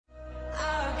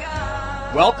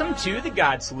Welcome to The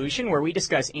God Solution, where we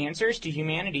discuss answers to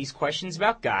humanity's questions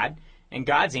about God and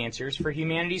God's answers for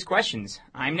humanity's questions.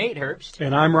 I'm Nate Herbst.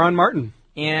 And I'm Ron Martin.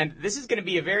 And this is going to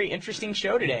be a very interesting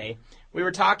show today. We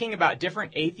were talking about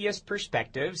different atheist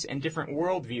perspectives and different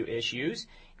worldview issues,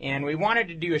 and we wanted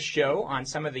to do a show on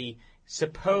some of the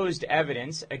supposed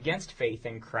evidence against faith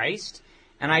in Christ.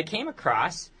 And I came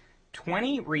across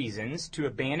 20 Reasons to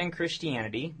Abandon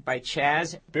Christianity by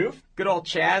Chaz Booth. Good old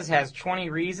Chaz has 20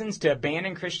 reasons to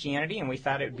abandon Christianity, and we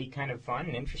thought it would be kind of fun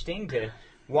and interesting to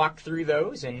walk through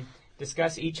those and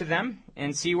discuss each of them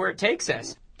and see where it takes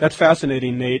us. That's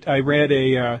fascinating, Nate. I read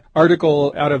a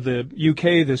article out of the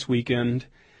UK this weekend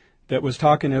that was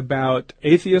talking about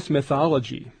atheist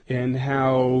mythology and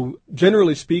how,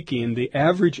 generally speaking, the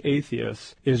average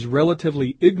atheist is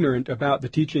relatively ignorant about the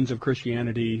teachings of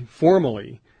Christianity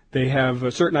formally. They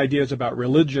have certain ideas about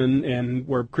religion and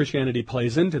where Christianity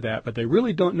plays into that, but they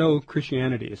really don't know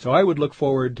Christianity. So I would look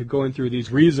forward to going through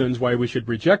these reasons why we should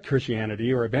reject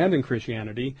Christianity or abandon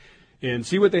Christianity and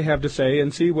see what they have to say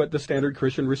and see what the standard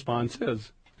Christian response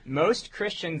is. Most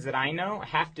Christians that I know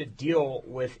have to deal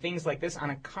with things like this on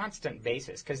a constant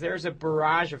basis because there's a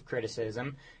barrage of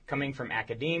criticism coming from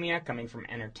academia, coming from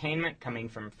entertainment, coming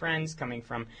from friends, coming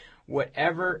from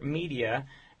whatever media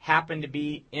happen to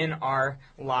be in our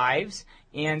lives.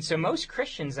 And so most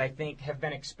Christians, I think, have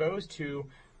been exposed to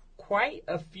quite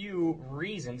a few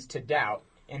reasons to doubt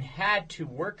and had to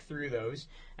work through those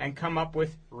and come up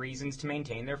with reasons to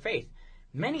maintain their faith.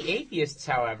 Many atheists,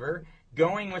 however,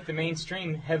 going with the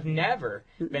mainstream, have never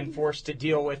been forced to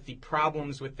deal with the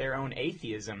problems with their own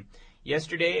atheism.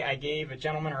 Yesterday, I gave a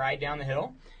gentleman a ride down the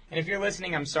hill. And if you're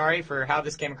listening, I'm sorry for how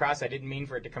this came across. I didn't mean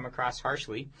for it to come across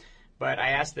harshly. But I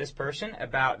asked this person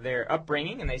about their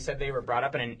upbringing, and they said they were brought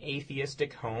up in an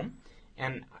atheistic home.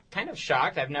 And kind of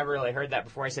shocked. I've never really heard that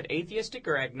before. I said, atheistic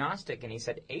or agnostic? And he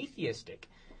said, atheistic.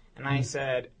 And I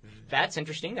said, that's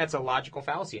interesting. That's a logical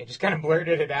fallacy. I just kind of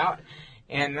blurted it out.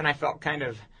 And then I felt kind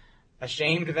of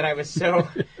ashamed that I was so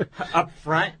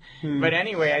upfront. But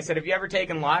anyway, I said, have you ever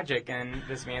taken logic? And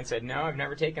this man said, no, I've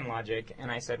never taken logic.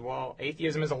 And I said, well,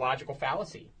 atheism is a logical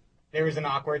fallacy. There was an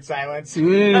awkward silence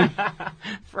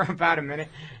for about a minute,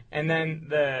 and then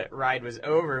the ride was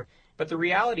over. But the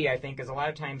reality, I think, is a lot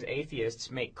of times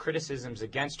atheists make criticisms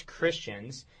against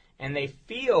Christians, and they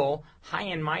feel high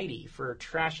and mighty for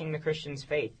trashing the Christian's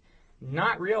faith,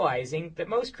 not realizing that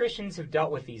most Christians have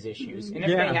dealt with these issues. And if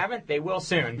they haven't, they will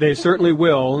soon. They certainly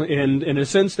will, and in a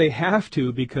sense they have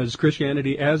to, because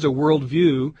Christianity as a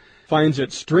worldview finds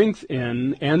its strength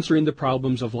in answering the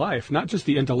problems of life, not just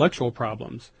the intellectual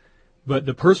problems, but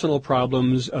the personal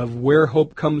problems of where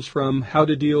hope comes from, how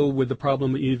to deal with the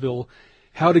problem of evil,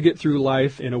 how to get through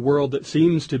life in a world that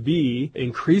seems to be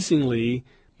increasingly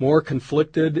more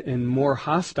conflicted and more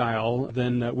hostile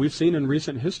than we've seen in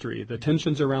recent history. The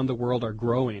tensions around the world are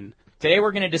growing. Today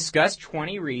we're going to discuss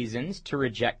 20 reasons to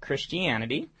reject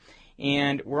Christianity,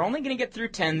 and we're only going to get through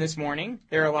 10 this morning.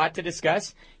 There are a lot to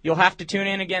discuss. You'll have to tune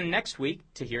in again next week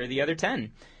to hear the other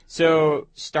 10. So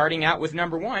starting out with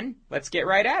number 1, let's get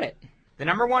right at it. The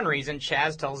number 1 reason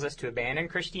Chaz tells us to abandon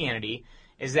Christianity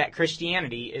is that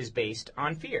Christianity is based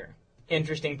on fear.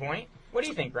 Interesting point. What do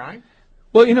you think, Ron?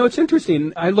 Well, you know, it's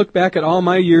interesting. I look back at all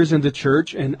my years in the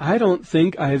church, and I don't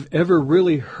think I've ever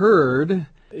really heard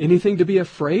anything to be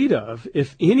afraid of.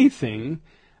 If anything,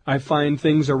 I find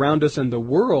things around us in the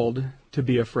world to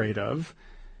be afraid of.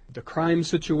 The crime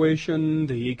situation,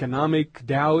 the economic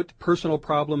doubt, personal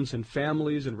problems in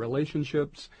families and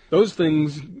relationships. Those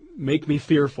things make me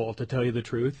fearful, to tell you the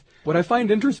truth. What I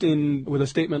find interesting with a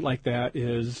statement like that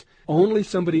is only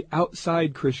somebody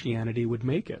outside Christianity would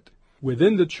make it.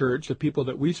 Within the church, the people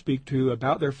that we speak to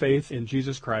about their faith in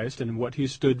Jesus Christ and what he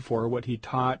stood for, what he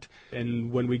taught,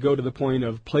 and when we go to the point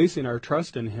of placing our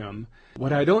trust in him,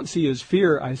 what I don't see is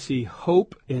fear. I see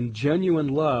hope and genuine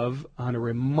love on a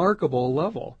remarkable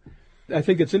level. I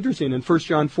think it's interesting. In 1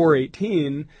 John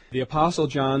 4:18, the Apostle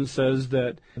John says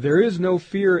that there is no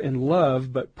fear in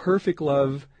love, but perfect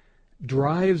love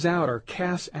drives out or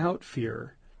casts out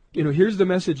fear. You know, here's the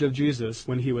message of Jesus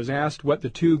when he was asked what the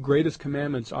 2 greatest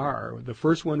commandments are. The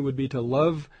first one would be to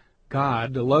love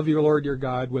God, to love your Lord your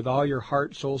God with all your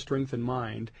heart, soul, strength, and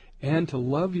mind, and to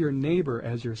love your neighbor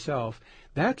as yourself.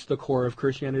 That's the core of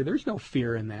Christianity. There's no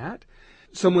fear in that.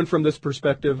 Someone from this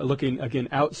perspective, looking again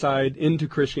outside into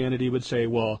Christianity, would say,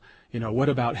 well, you know, what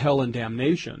about hell and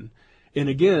damnation? And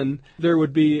again, there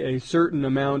would be a certain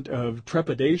amount of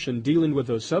trepidation dealing with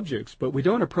those subjects, but we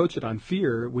don't approach it on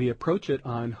fear. We approach it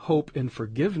on hope and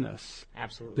forgiveness.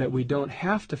 Absolutely. That we don't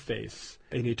have to face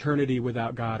an eternity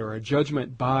without God or a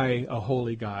judgment by a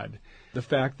holy God. The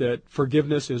fact that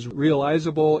forgiveness is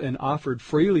realizable and offered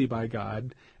freely by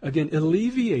God, again,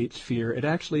 alleviates fear. It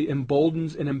actually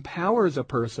emboldens and empowers a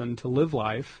person to live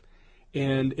life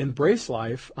and embrace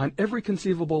life on every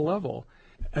conceivable level.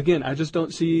 Again, I just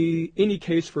don't see any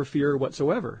case for fear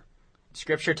whatsoever.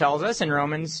 Scripture tells us in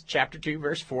Romans chapter 2,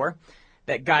 verse 4,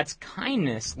 that God's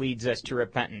kindness leads us to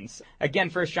repentance. Again,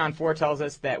 1 John 4 tells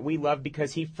us that we love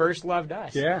because he first loved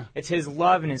us. Yeah. It's his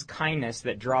love and his kindness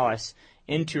that draw us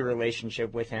into a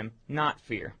relationship with him, not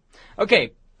fear.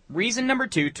 Okay, reason number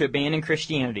 2 to abandon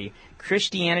Christianity.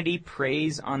 Christianity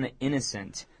preys on the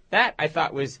innocent. That, I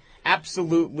thought, was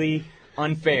absolutely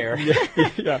unfair.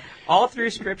 Yeah. All through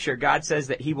Scripture, God says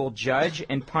that he will judge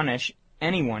and punish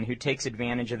anyone who takes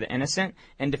advantage of the innocent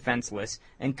and defenseless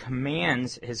and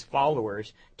commands his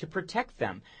followers to protect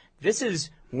them. This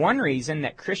is one reason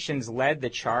that Christians led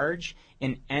the charge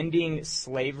in ending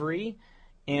slavery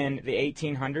in the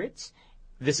 1800s.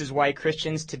 This is why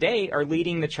Christians today are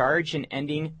leading the charge in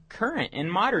ending current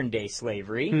and modern-day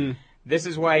slavery. This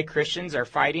is why Christians are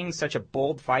fighting such a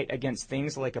bold fight against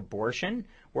things like abortion,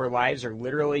 where lives are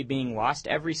literally being lost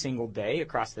every single day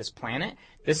across this planet.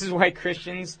 This is why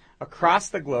Christians across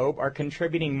the globe are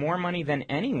contributing more money than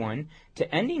anyone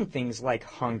to ending things like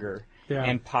hunger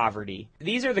and poverty.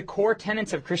 These are the core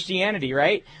tenets of Christianity,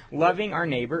 right? Loving our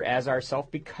neighbor as ourselves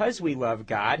because we love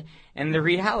God. And the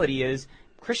reality is,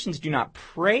 Christians do not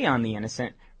prey on the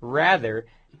innocent. Rather,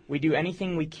 we do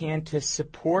anything we can to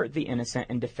support the innocent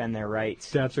and defend their rights.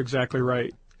 That's exactly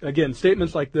right. Again,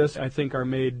 statements like this, I think, are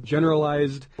made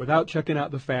generalized without checking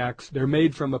out the facts. They're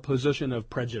made from a position of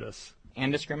prejudice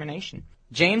and discrimination.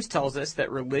 James tells us that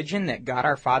religion that God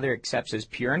our Father accepts as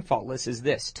pure and faultless is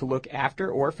this: to look after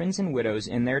orphans and widows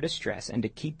in their distress and to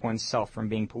keep oneself from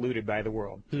being polluted by the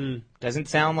world. Doesn't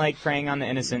sound like preying on the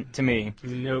innocent to me.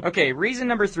 Nope. Okay, reason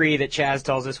number 3 that Chaz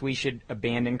tells us we should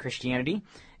abandon Christianity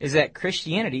is that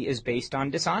Christianity is based on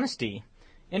dishonesty.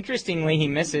 Interestingly, he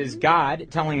misses God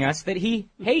telling us that he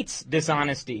hates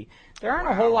dishonesty. There aren't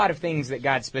a whole lot of things that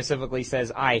God specifically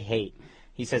says, I hate.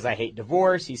 He says, I hate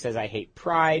divorce. He says, I hate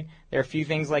pride. There are a few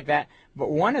things like that.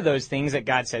 But one of those things that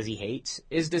God says he hates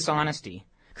is dishonesty.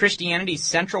 Christianity's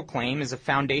central claim is a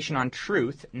foundation on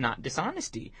truth, not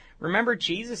dishonesty. Remember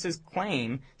Jesus'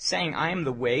 claim saying, I am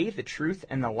the way, the truth,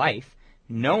 and the life.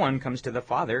 No one comes to the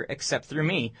Father except through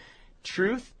me.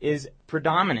 Truth is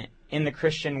predominant in the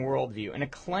Christian worldview, and a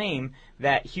claim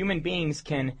that human beings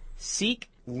can seek,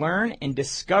 learn, and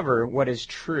discover what is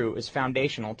true is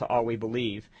foundational to all we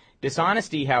believe.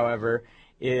 Dishonesty, however,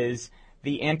 is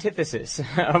the antithesis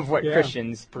of what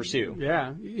Christians pursue.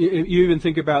 Yeah. You even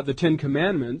think about the 10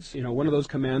 Commandments, one of those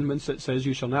commandments that says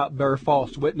you shall not bear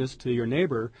false witness to your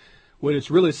neighbor. What it's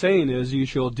really saying is you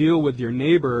shall deal with your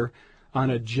neighbor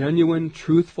on a genuine,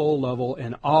 truthful level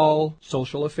in all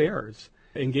social affairs.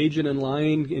 Engaging in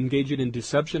lying, engaging in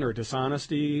deception or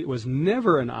dishonesty was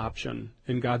never an option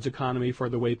in God's economy for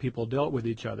the way people dealt with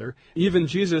each other. Even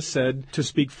Jesus said to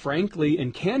speak frankly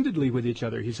and candidly with each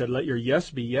other. He said, let your yes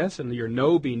be yes and your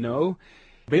no be no.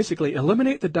 Basically,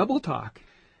 eliminate the double talk.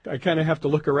 I kind of have to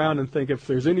look around and think if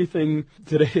there's anything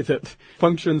today that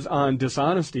functions on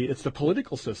dishonesty, it's the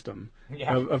political system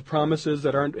of promises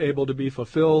that aren't able to be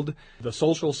fulfilled, the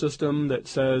social system that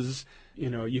says,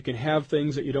 you can have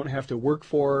things that you don't have to work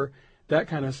for, that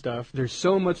kind of stuff. There's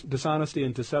so much dishonesty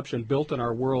and deception built in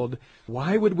our world.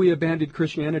 Why would we abandon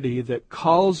Christianity that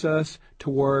calls us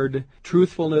toward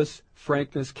truthfulness,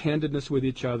 frankness, candidness with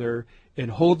each other, and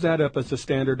holds that up as the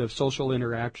standard of social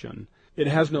interaction? It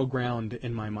has no ground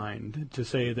in my mind to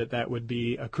say that that would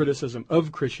be a criticism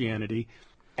of Christianity.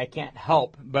 I can't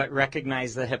help but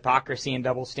recognize the hypocrisy and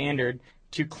double standard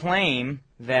to claim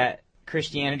that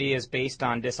Christianity is based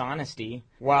on dishonesty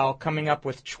while coming up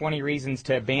with 20 reasons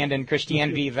to abandon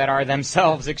Christianity that are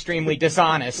themselves extremely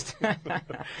dishonest. A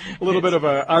little bit of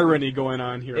an irony going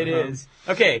on here. It is.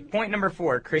 Okay, point number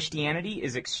 4. Christianity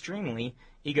is extremely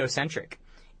egocentric.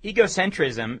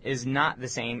 Egocentrism is not the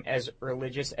same as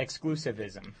religious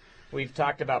exclusivism. We've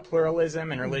talked about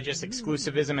pluralism and religious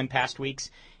exclusivism in past weeks,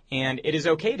 and it is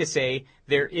okay to say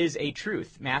there is a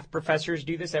truth. Math professors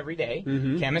do this every day.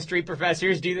 Chemistry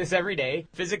professors do this every day.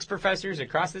 Physics professors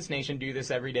across this nation do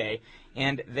this every day.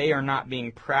 And they are not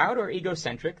being proud or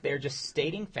egocentric. They're just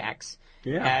stating facts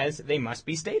as they must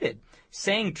be stated.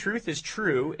 Saying truth is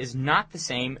true is not the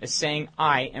same as saying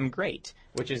I am great,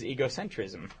 which is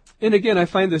egocentrism. And again, I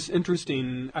find this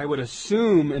interesting. I would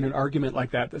assume in an argument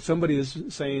like that somebody is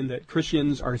saying that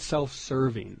Christians are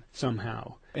self-serving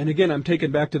somehow. And again, I'm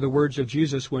taken back to the words of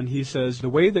Jesus when he says, the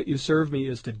way that you serve me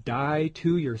is to die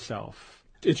to yourself.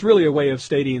 It's really a way of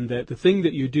stating that the thing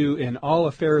that you do in all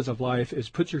affairs of life is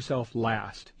put yourself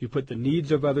last. You put the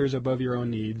needs of others above your own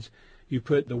needs. You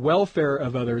put the welfare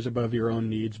of others above your own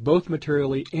needs, both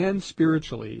materially and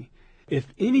spiritually. If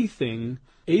anything,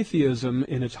 atheism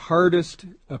in its hardest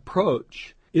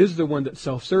approach is the one that's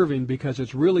self-serving, because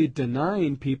it's really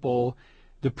denying people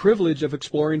the privilege of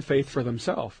exploring faith for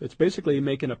themselves. It's basically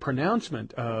making a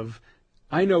pronouncement of,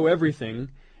 I know everything,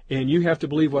 and you have to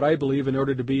believe what I believe in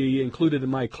order to be included in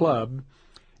my club.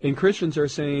 And Christians are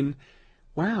saying,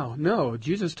 wow, no,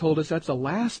 Jesus told us that's the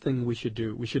last thing we should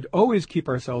do. We should always keep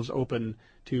ourselves open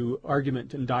to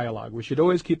argument and dialogue. We should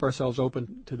always keep ourselves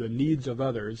open to the needs of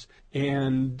others.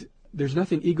 And there's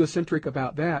nothing egocentric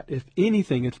about that. If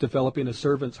anything, it's developing a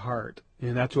servant's heart.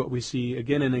 And that's what we see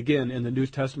again and again in the New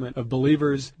Testament of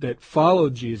believers that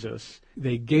followed Jesus.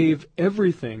 They gave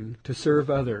everything to serve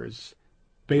others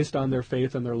based on their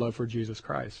faith and their love for Jesus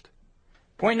Christ.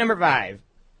 Point number 5.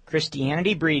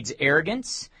 Christianity breeds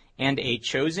arrogance and a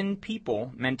chosen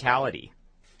people mentality.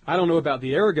 I don't know about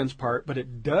the arrogance part, but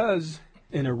it does,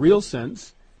 in a real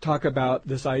sense, talk about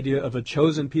this idea of a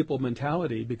chosen people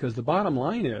mentality, because the bottom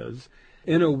line is,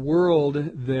 in a world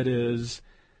that is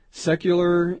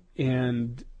secular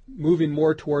and moving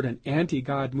more toward an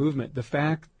anti-God movement, the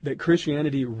fact that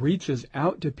Christianity reaches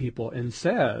out to people and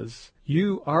says,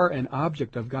 you are an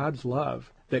object of God's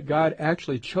love, that God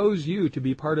actually chose you to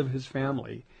be part of his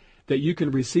family, that you can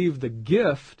receive the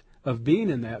gift of being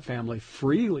in that family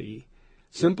freely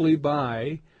simply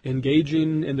by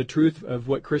engaging in the truth of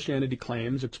what Christianity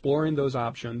claims, exploring those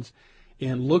options,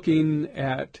 and looking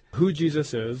at who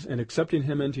Jesus is and accepting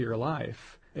him into your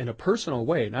life in a personal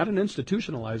way, not an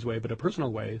institutionalized way, but a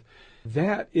personal way.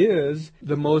 That is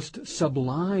the most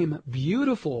sublime,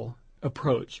 beautiful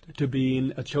approach to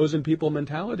being a chosen people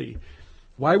mentality.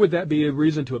 Why would that be a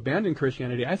reason to abandon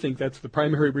Christianity? I think that's the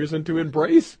primary reason to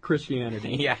embrace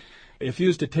Christianity. Yeah. If you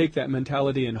was to take that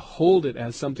mentality and hold it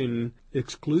as something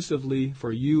exclusively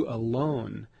for you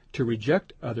alone, to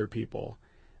reject other people,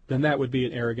 then that would be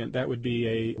an arrogant, that would be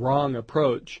a wrong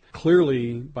approach.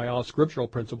 Clearly, by all scriptural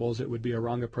principles, it would be a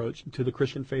wrong approach to the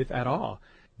Christian faith at all.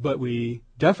 But we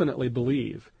definitely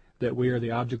believe that we are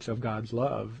the objects of God's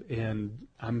love, and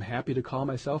I'm happy to call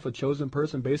myself a chosen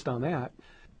person based on that.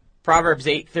 Proverbs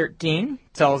 8:13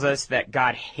 tells us that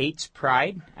God hates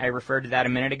pride. I referred to that a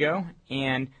minute ago.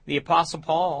 And the Apostle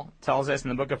Paul tells us in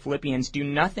the book of Philippians, do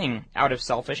nothing out of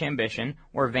selfish ambition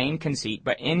or vain conceit,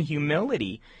 but in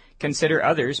humility consider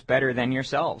others better than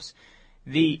yourselves.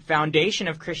 The foundation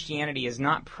of Christianity is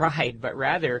not pride, but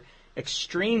rather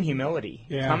extreme humility.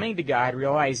 Yeah. Coming to God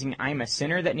realizing I'm a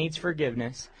sinner that needs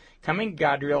forgiveness. Coming to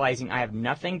God realizing I have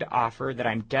nothing to offer, that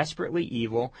I'm desperately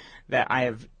evil, that I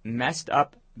have messed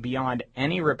up beyond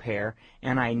any repair,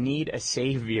 and I need a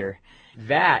Savior.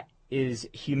 That is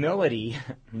humility,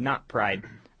 not pride.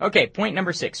 Okay, point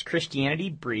number 6. Christianity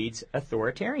breeds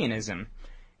authoritarianism.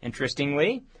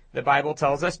 Interestingly, the Bible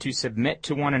tells us to submit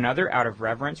to one another out of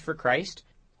reverence for Christ.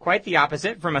 Quite the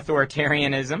opposite from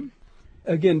authoritarianism.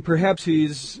 Again, perhaps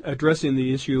he's addressing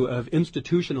the issue of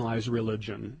institutionalized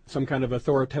religion, some kind of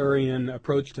authoritarian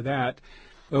approach to that.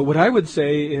 What I would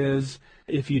say is,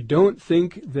 if you don't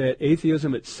think that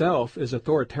atheism itself is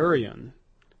authoritarian,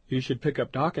 you should pick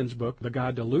up Dawkins' book, The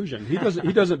God Delusion. He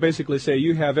doesn't basically say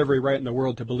you have every right in the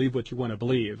world to believe what you want to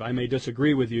believe. I may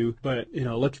disagree with you, but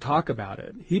let's talk about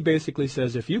it. He basically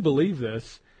says if you believe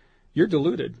this, you're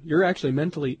deluded. You're actually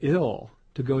mentally ill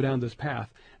to go down this path.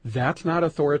 That's not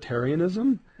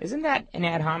authoritarianism. Isn't that an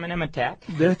ad hominem attack?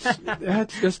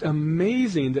 That's just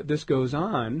amazing that this goes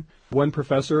on. One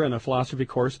professor in a philosophy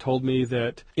course told me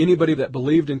that anybody that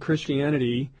believed in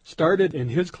Christianity started in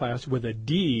his class with a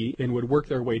D and would work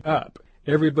their way up.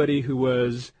 Everybody who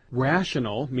was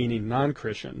rational, meaning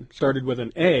non-Christian, started with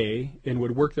an A and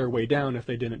would work their way down if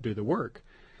they didn't do the work.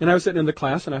 And I was sitting in the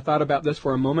class, and I thought about this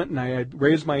for a moment, and I had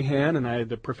raised my hand, and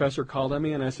the professor called on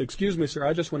me, and I said, excuse me, sir,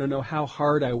 I just want to know how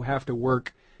hard I have to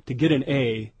work to get an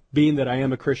A, being that I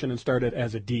am a Christian and started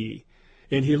as a D.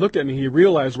 And he looked at me, he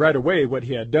realized right away what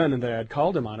he had done and that I had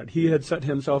called him on it. He had set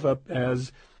himself up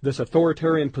as this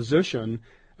authoritarian position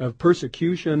of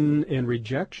persecution and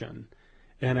rejection.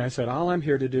 And I said, all I'm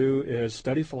here to do is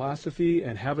study philosophy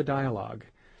and have a dialogue.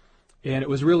 And it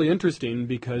was really interesting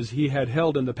because he had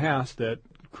held in the past that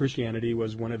Christianity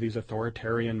was one of these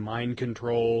authoritarian, mind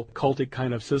control, cultic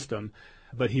kind of system.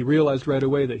 But he realized right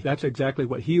away that that's exactly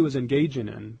what he was engaging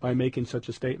in by making such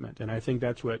a statement. And I think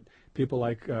that's what people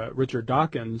like Richard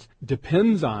Dawkins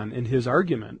depends on in his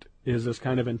argument, is this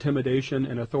kind of intimidation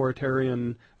and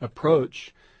authoritarian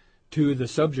approach to the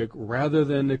subject rather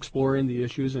than exploring the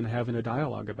issues and having a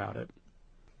dialogue about it.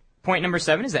 Point number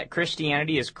 7 is that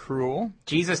Christianity is cruel.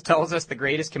 Jesus tells us the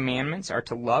greatest commandments are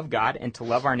to love God and to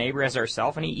love our neighbor as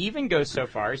ourselves, and he even goes so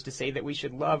far as to say that we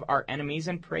should love our enemies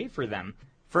and pray for them.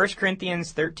 1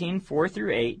 Corinthians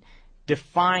 13:4-8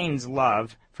 defines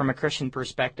love from a Christian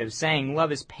perspective, saying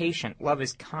love is patient, love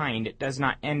is kind, it does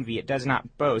not envy, it does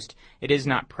not boast, it is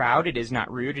not proud, it is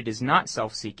not rude, it is not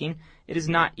self-seeking, it is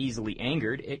not easily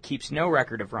angered, it keeps no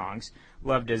record of wrongs.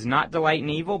 Love does not delight in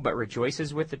evil, but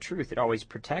rejoices with the truth. It always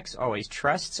protects, always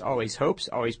trusts, always hopes,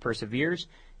 always perseveres,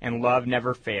 and love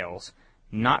never fails.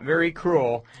 Not very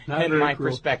cruel in my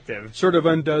perspective. Sort of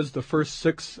undoes the first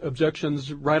 6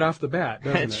 objections right off the bat,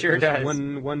 doesn't it? It sure does.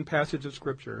 One passage of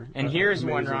Scripture. And here's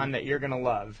amazing. one, Ron, that you're going to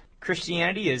love.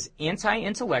 Christianity is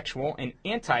anti-intellectual and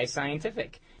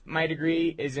anti-scientific. My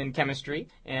degree is in chemistry,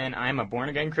 and I'm a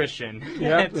born-again Christian.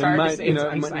 Yep, it's hard to say it's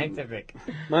unscientific.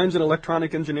 Mine's in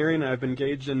electronic engineering, and I've been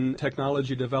engaged in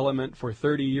technology development for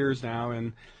 30 years now,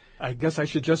 and I guess I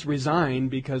should just resign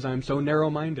because I'm so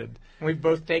narrow-minded. We've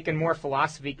both taken more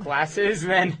philosophy classes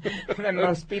than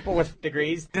most people with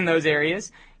degrees in those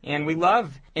areas, and we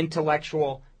love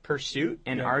intellectual pursuit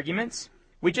and arguments.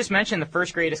 We just mentioned the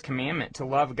first greatest commandment, to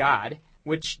love God,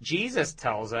 which Jesus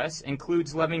tells us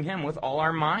includes loving him with all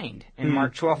our mind in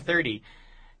Mark 12:30.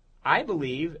 I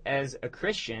believe, as a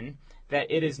Christian, that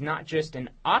it is not just an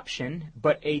option,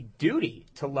 but a duty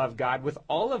to love God with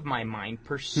all of my mind,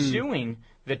 pursuing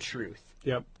the truth.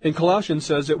 Yep. And Colossians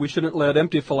says that we shouldn't let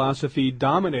empty philosophy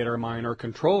dominate our mind or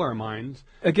control our minds.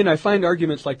 Again, I find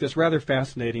arguments like this rather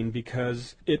fascinating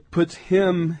because it puts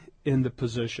him in the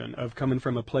position of coming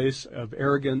from a place of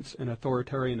arrogance and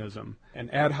authoritarianism. An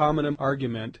ad hominem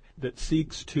argument that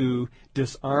seeks to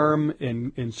disarm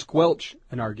and squelch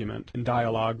an argument in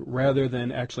dialogue rather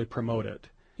than actually promote it.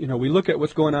 You know, we look at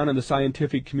what's going on in the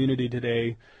scientific community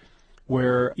today,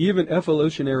 where even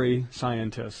evolutionary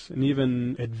scientists and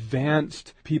even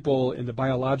advanced people in the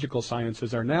biological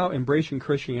sciences are now embracing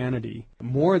Christianity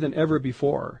more than ever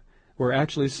before. We're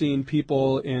actually seeing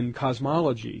people in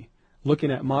cosmology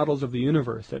looking at models of the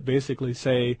universe that basically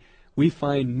say, we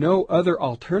find no other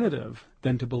alternative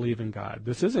than to believe in God.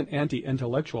 This isn't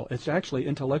anti-intellectual. It's actually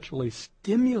intellectually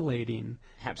stimulating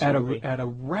at a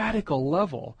radical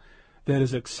level that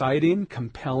is exciting,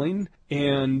 compelling,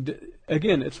 and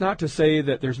again, it's not to say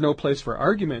that there's no place for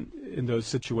argument in those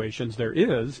situations. There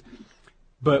is,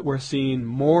 but we're seeing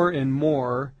more and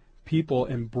more people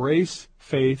embrace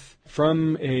faith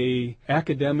from a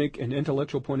academic and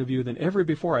intellectual point of view than ever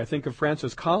before. I think of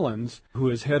Francis Collins, who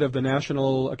is head of the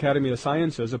National Academy of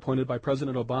Sciences, appointed by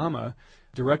President Obama,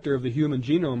 director of the Human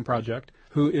Genome Project,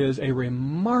 who is a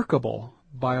remarkable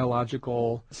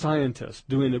biological scientist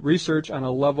doing research on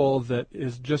a level that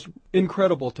is just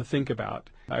incredible to think about.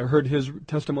 I heard his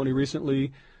testimony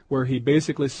recently where he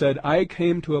basically said, I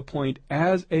came to a point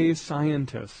as a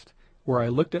scientist where I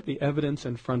looked at the evidence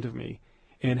in front of me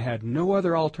and had no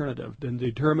other alternative than to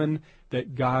determine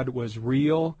that God was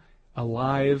real,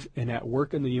 alive, and at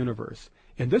work in the universe.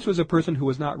 And this was a person who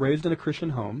was not raised in a Christian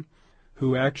home,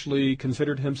 who actually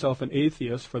considered himself an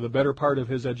atheist for the better part of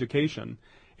his education.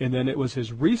 And then it was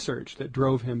his research that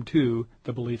drove him to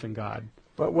the belief in God.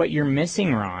 But what you're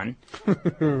missing, Ron,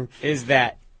 is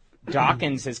that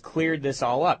Dawkins has cleared this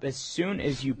all up. As soon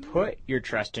as you put your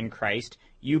trust in Christ,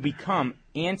 you become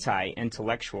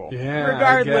anti-intellectual,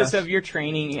 regardless of your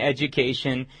training,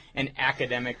 education, and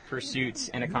academic pursuits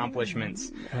and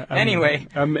accomplishments. Anyway,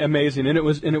 amazing. And it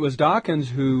was Dawkins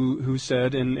who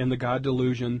said in The God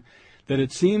Delusion that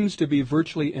it seems to be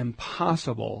virtually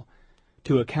impossible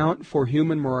to account for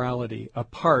human morality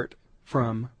apart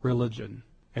from religion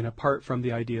and apart from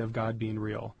the idea of God being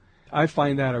real. I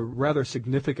find that a rather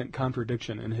significant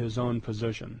contradiction in his own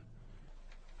position.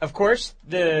 Of course,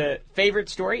 the favorite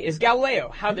story is Galileo,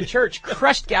 how the church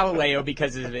crushed Galileo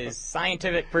because of his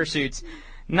scientific pursuits,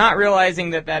 not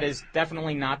realizing that that is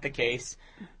definitely not the case.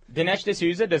 Dinesh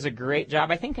D'Souza does a great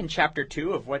job, I think, in Chapter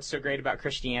 2 of What's So Great About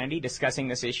Christianity, discussing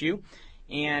this issue,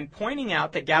 and pointing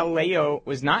out that Galileo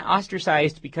was not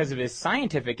ostracized because of his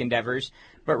scientific endeavors,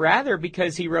 but rather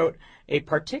because he wrote a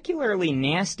particularly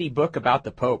nasty book about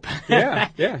the Pope. Yeah.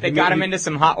 That got him into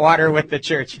some hot water with the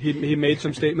church. He made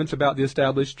some statements about the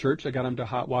established church that got him to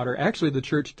hot water. Actually, the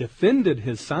church defended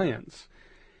his science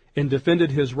and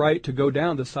defended his right to go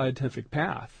down the scientific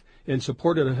path and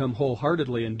supported him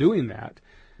wholeheartedly in doing that.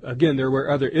 Again, there were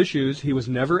other issues. He was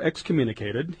never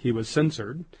excommunicated. He was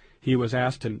censored. He was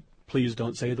asked to please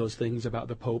don't say those things about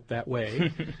the Pope that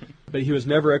way. But he was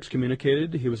never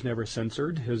excommunicated. He was never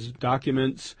censored. His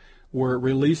documents were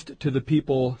released to the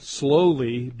people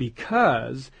slowly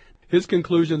because his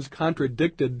conclusions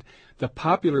contradicted the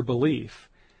popular belief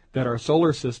that our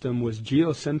solar system was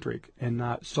geocentric and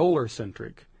not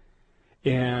solar-centric.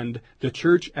 And the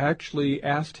church actually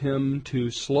asked him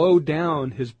to slow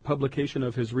down his publication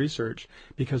of his research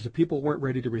because the people weren't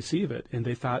ready to receive it, and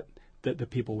they thought that the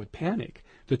people would panic.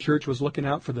 The church was looking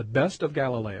out for the best of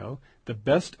Galileo, the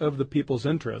best of the people's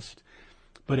interest,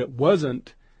 but it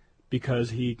wasn't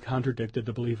because he contradicted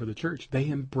the belief of the church. They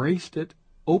embraced it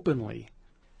openly.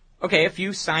 Okay, a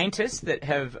few scientists that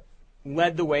have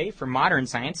led the way for modern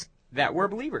science that were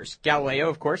believers. Galileo,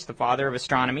 of course, the father of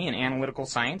astronomy and analytical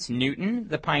science. Newton,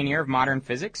 the pioneer of modern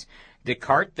physics.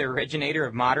 Descartes, the originator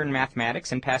of modern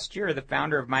mathematics. And Pasteur, the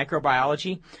founder of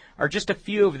microbiology, are just a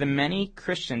few of the many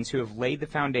Christians who have laid the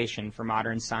foundation for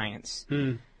modern science.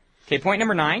 Okay, point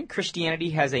number 9,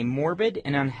 Christianity has a morbid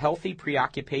and unhealthy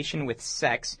preoccupation with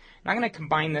sex. And I'm going to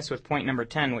combine this with point number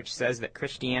 10, which says that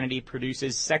Christianity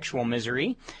produces sexual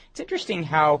misery. It's interesting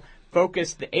how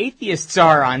focused the atheists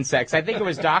are on sex. I think it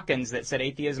was Dawkins that said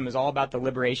atheism is all about the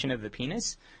liberation of the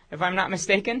penis, if I'm not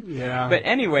mistaken. Yeah. But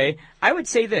anyway, I would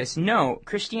say this. No,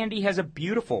 Christianity has a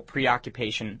beautiful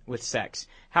preoccupation with sex.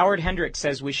 Howard Hendricks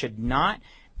says we should not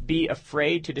be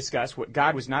afraid to discuss what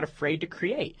God was not afraid to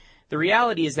create. The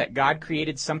reality is that God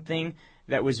created something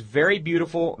that was very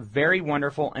beautiful, very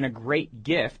wonderful, and a great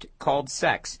gift called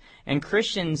sex. And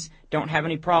Christians don't have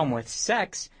any problem with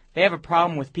sex. They have a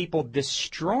problem with people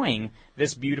destroying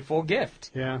this beautiful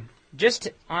gift. Yeah. Just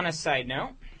on a side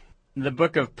note, the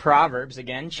book of Proverbs,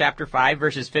 again, chapter 5,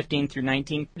 verses 15 through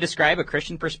 19, describe a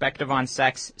Christian perspective on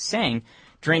sex, saying,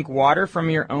 "Drink water from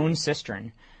your own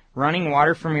cistern, running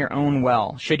water from your own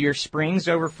well. Should your springs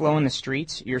overflow in the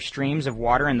streets, your streams of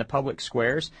water in the public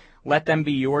squares, let them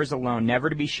be yours alone, never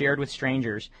to be shared with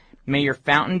strangers. May your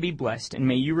fountain be blessed, and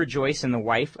may you rejoice in the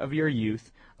wife of your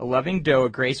youth. A loving doe, a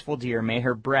graceful deer, may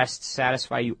her breasts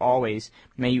satisfy you always.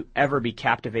 May you ever be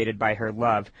captivated by her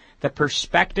love." The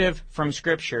perspective from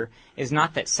Scripture is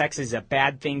not that sex is a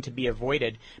bad thing to be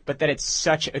avoided, but that it's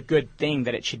such a good thing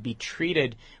that it should be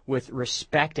treated with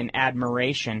respect and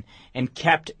admiration and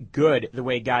kept good the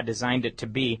way God designed it to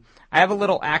be. I have a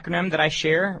little acronym that I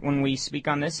share when we speak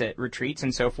on this at retreats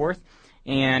and so forth.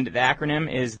 And the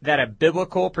acronym is that a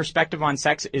biblical perspective on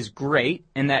sex is great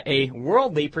and that a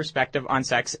worldly perspective on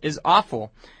sex is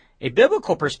awful. A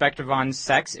biblical perspective on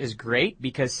sex is great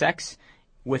because sex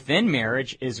within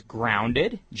marriage is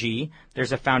grounded. G.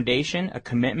 There's a foundation, a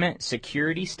commitment,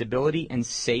 security, stability, and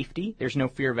safety. There's no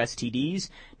fear of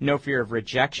STDs, no fear of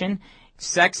rejection.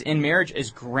 Sex in marriage is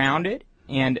grounded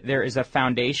and there is a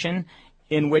foundation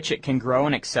in which it can grow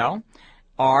and excel.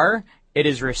 R. It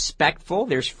is respectful.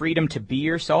 There's freedom to be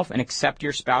yourself and accept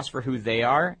your spouse for who they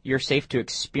are. You're safe to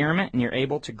experiment and you're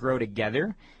able to grow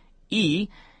together. E,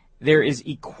 there is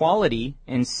equality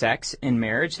in sex in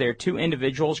marriage. There are two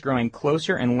individuals growing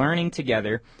closer and learning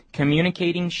together,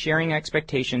 communicating, sharing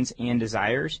expectations and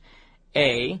desires.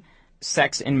 A,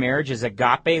 sex in marriage is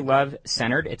agape love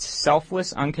centered. It's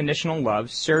selfless, unconditional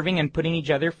love, serving and putting each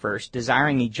other first,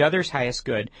 desiring each other's highest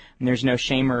good, and there's no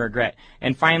shame or regret.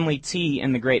 And finally, T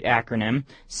in the great acronym,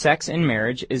 sex in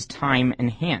marriage is time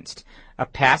enhanced. A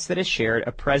past that is shared,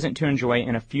 a present to enjoy,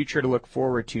 and a future to look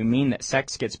forward to mean that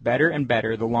sex gets better and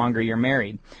better the longer you're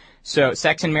married. So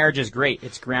sex in marriage is great.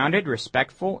 It's grounded,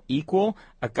 respectful, equal,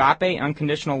 agape,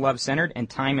 unconditional love centered, and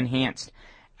time enhanced.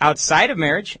 Outside of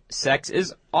marriage, sex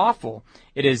is awful.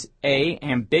 It is A,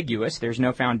 ambiguous. There's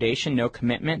no foundation, no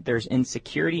commitment. There's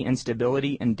insecurity,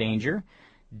 instability, and danger.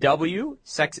 W,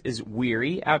 sex is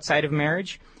weary outside of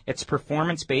marriage. It's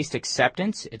performance-based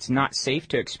acceptance. It's not safe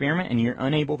to experiment, and you're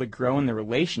unable to grow in the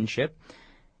relationship.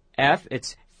 F,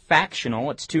 it's factional.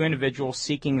 It's two individuals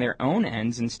seeking their own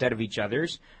ends instead of each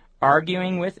other's,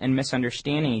 arguing with and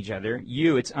misunderstanding each other.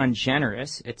 U, it's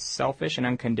ungenerous. It's selfish and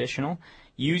unconditional,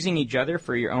 using each other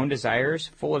for your own desires,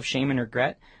 full of shame and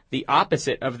regret, the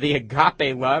opposite of the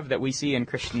agape love that we see in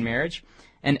Christian marriage.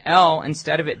 And L,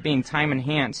 instead of it being time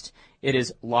enhanced, it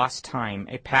is lost time,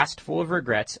 a past full of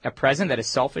regrets, a present that is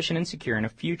selfish and insecure, and a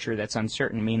future that's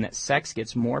uncertain mean that sex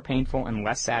gets more painful and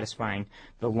less satisfying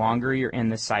the longer you're in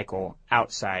the cycle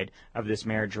outside of this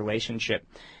marriage relationship.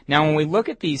 Now, when we look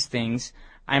at these things,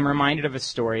 I'm reminded of a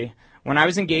story. When I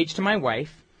was engaged to my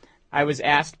wife, I was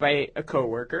asked by a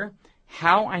coworker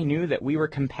how I knew that we were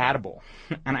compatible.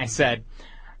 And I said,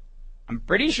 I'm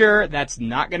pretty sure that's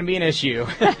not going to be an issue.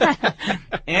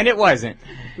 And it wasn't.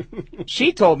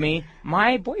 She told me,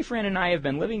 my boyfriend and I have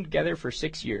been living together for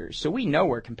 6 years, so we know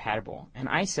we're compatible. And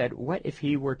I said, what if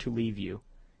he were to leave you?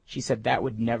 She said, that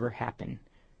would never happen.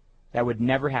 That would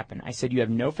never happen. I said, you have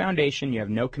no foundation, you have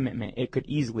no commitment. It could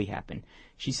easily happen.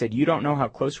 She said, you don't know how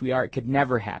close we are. It could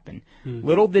never happen.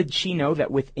 Little did she know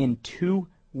that within 2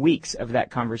 weeks of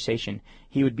that conversation,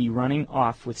 he would be running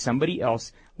off with somebody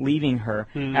else, leaving her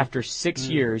after 6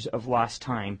 years of lost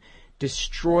time,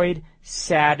 destroyed,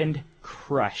 saddened,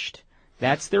 crushed.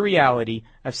 That's the reality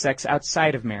of sex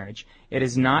outside of marriage. It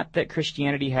is not that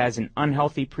Christianity has an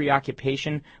unhealthy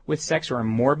preoccupation with sex or a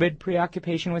morbid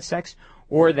preoccupation with sex,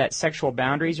 or that sexual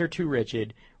boundaries are too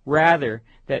rigid. Rather,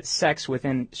 that sex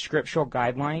within scriptural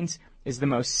guidelines is the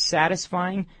most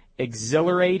satisfying,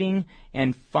 exhilarating,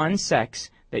 and fun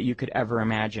sex that you could ever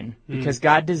imagine. Because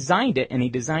God designed it, and He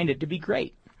designed it to be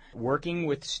great. Working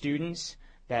with students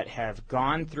that have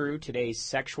gone through today's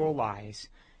sexual lies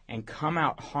and come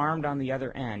out harmed on the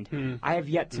other end, I have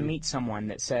yet to meet someone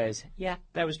that says, yeah,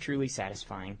 that was truly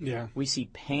satisfying. Yeah. We see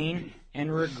pain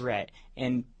and regret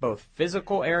in both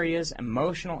physical areas,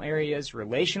 emotional areas,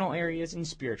 relational areas, and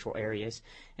spiritual areas,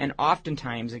 and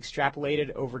oftentimes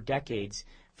extrapolated over decades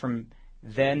from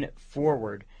then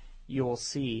forward, you'll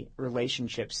see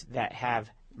relationships that have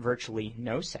virtually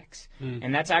no sex.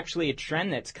 And that's actually a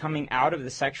trend that's coming out of the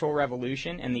sexual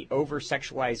revolution and the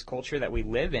over-sexualized culture that we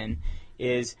live in.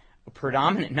 Is a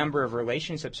predominant number of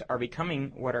relationships are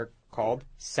becoming what are called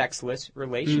sexless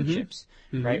relationships,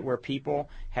 right? Where people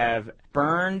have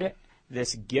burned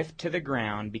this gift to the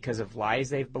ground because of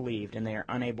lies they've believed, and they are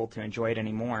unable to enjoy it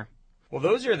anymore. Well,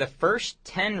 those are the first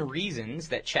 10 reasons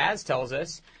that Chaz tells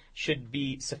us should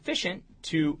be sufficient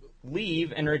to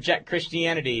leave and reject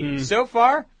Christianity. So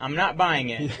far, I'm not buying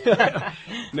it.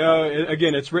 No,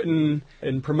 again, it's written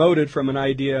and promoted from an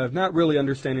idea of not really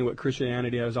understanding what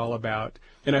Christianity is all about.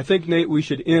 And I think, Nate, we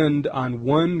should end on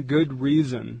one good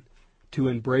reason to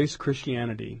embrace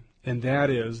Christianity, and that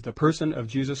is the person of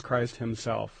Jesus Christ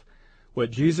Himself.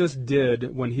 What Jesus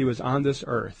did when He was on this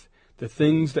earth, the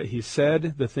things that He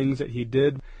said, the things that He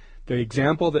did, the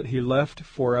example that He left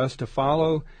for us to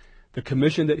follow, the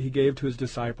commission that He gave to His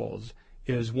disciples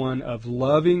is one of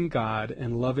loving God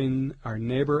and loving our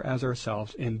neighbor as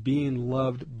ourselves and being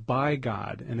loved by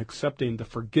God and accepting the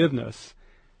forgiveness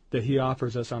that He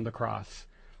offers us on the cross.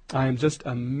 I am just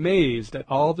amazed at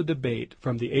all the debate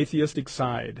from the atheistic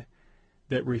side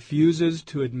that refuses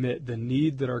to admit the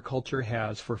need that our culture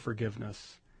has for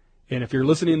forgiveness. And if you're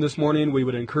listening this morning, we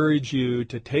would encourage you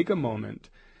to take a moment,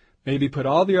 maybe put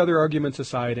all the other arguments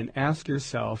aside and ask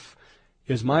yourself,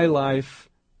 is my life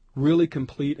really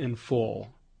complete and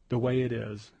full the way it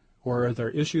is? Or are there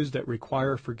issues that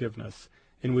require forgiveness?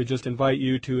 And we just invite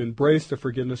you to embrace the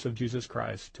forgiveness of Jesus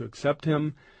Christ, to accept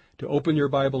Him, to open your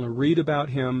Bible and read about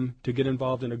Him, to get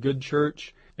involved in a good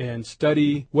church and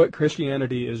study what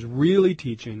Christianity is really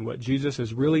teaching, what Jesus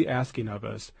is really asking of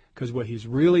us, because what He's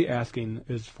really asking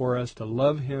is for us to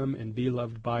love Him and be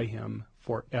loved by Him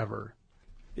forever.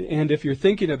 And if you're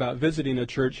thinking about visiting a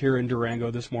church here in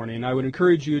Durango this morning, I would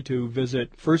encourage you to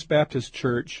visit First Baptist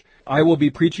Church. I will be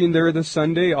preaching there this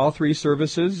Sunday, all 3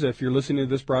 services. If you're listening to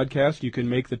this broadcast, you can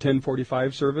make the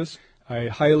 10:45 service. I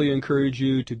highly encourage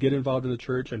you to get involved in the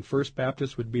church, and First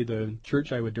Baptist would be the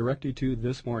church I would direct you to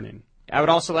this morning. I would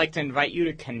also like to invite you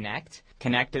to Connect.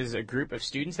 Connect is a group of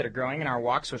students that are growing in our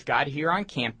walks with God here on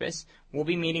campus. We'll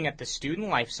be meeting at the Student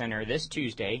Life Center this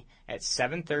Tuesday at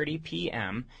 7:30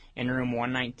 p.m. in room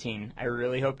 119. I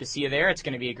really hope to see you there. It's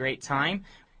going to be a great time.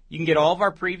 You can get all of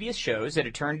our previous shows at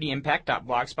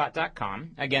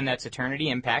EternityImpact.blogspot.com. Again, that's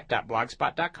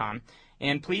EternityImpact.blogspot.com.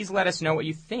 And please let us know what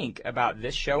you think about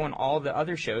this show and all the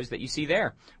other shows that you see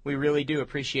there. We really do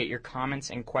appreciate your comments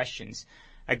and questions.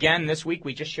 Again, this week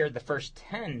we just shared the first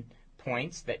 10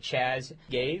 points that Chaz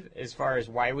gave as far as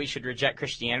why we should reject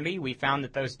Christianity. We found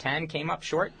that those 10 came up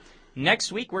short.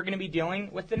 Next week we're going to be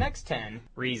dealing with the next 10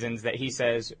 reasons that he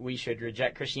says we should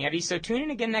reject Christianity. So tune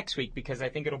in again next week, because I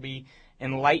think it'll be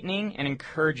enlightening and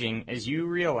encouraging as you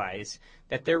realize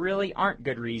that there really aren't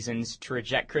good reasons to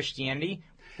reject Christianity,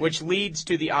 which leads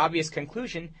to the obvious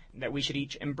conclusion that we should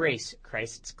each embrace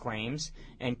Christ's claims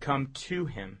and come to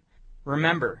Him.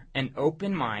 Remember, an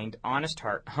open mind, honest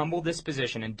heart, humble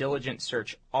disposition, and diligent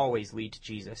search always lead to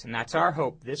Jesus. And that's our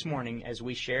hope this morning as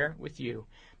we share with you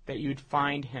that you'd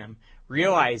find Him,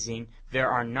 realizing there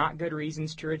are not good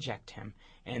reasons to reject Him,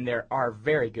 and there are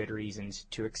very good reasons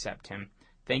to accept Him.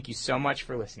 Thank you so much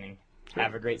for listening.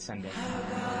 Have a great Sunday.